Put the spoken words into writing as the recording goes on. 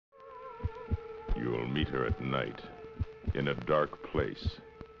You'll meet her at night, in a dark place.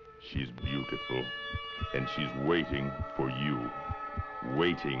 She's beautiful, and she's waiting for you.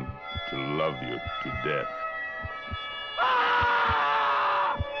 Waiting to love you to death.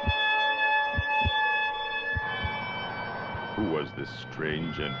 Who was this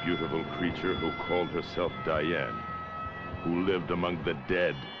strange and beautiful creature who called herself Diane? Who lived among the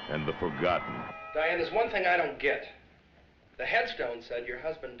dead and the forgotten? Diane, there's one thing I don't get. The headstone said your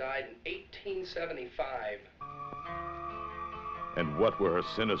husband died in 1875. And what were her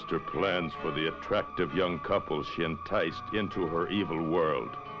sinister plans for the attractive young couple she enticed into her evil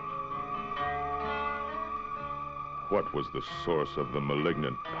world? What was the source of the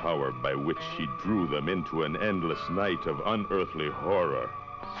malignant power by which she drew them into an endless night of unearthly horror?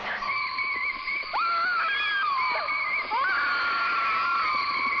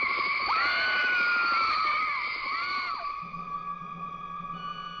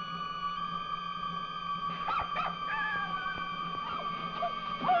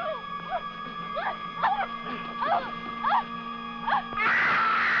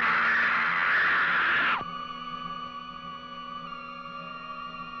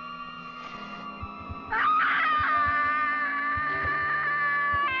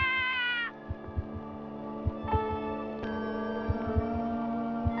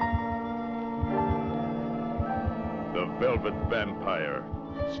 Velvet Vampire,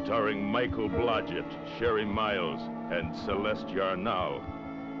 starring Michael Blodgett, Sherry Miles, and Celeste Yarnall,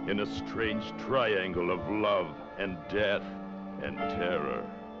 in a strange triangle of love and death and terror.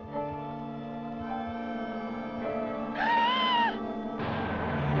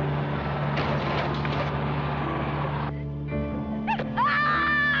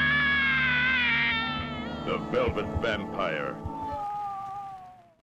 The Velvet Vampire.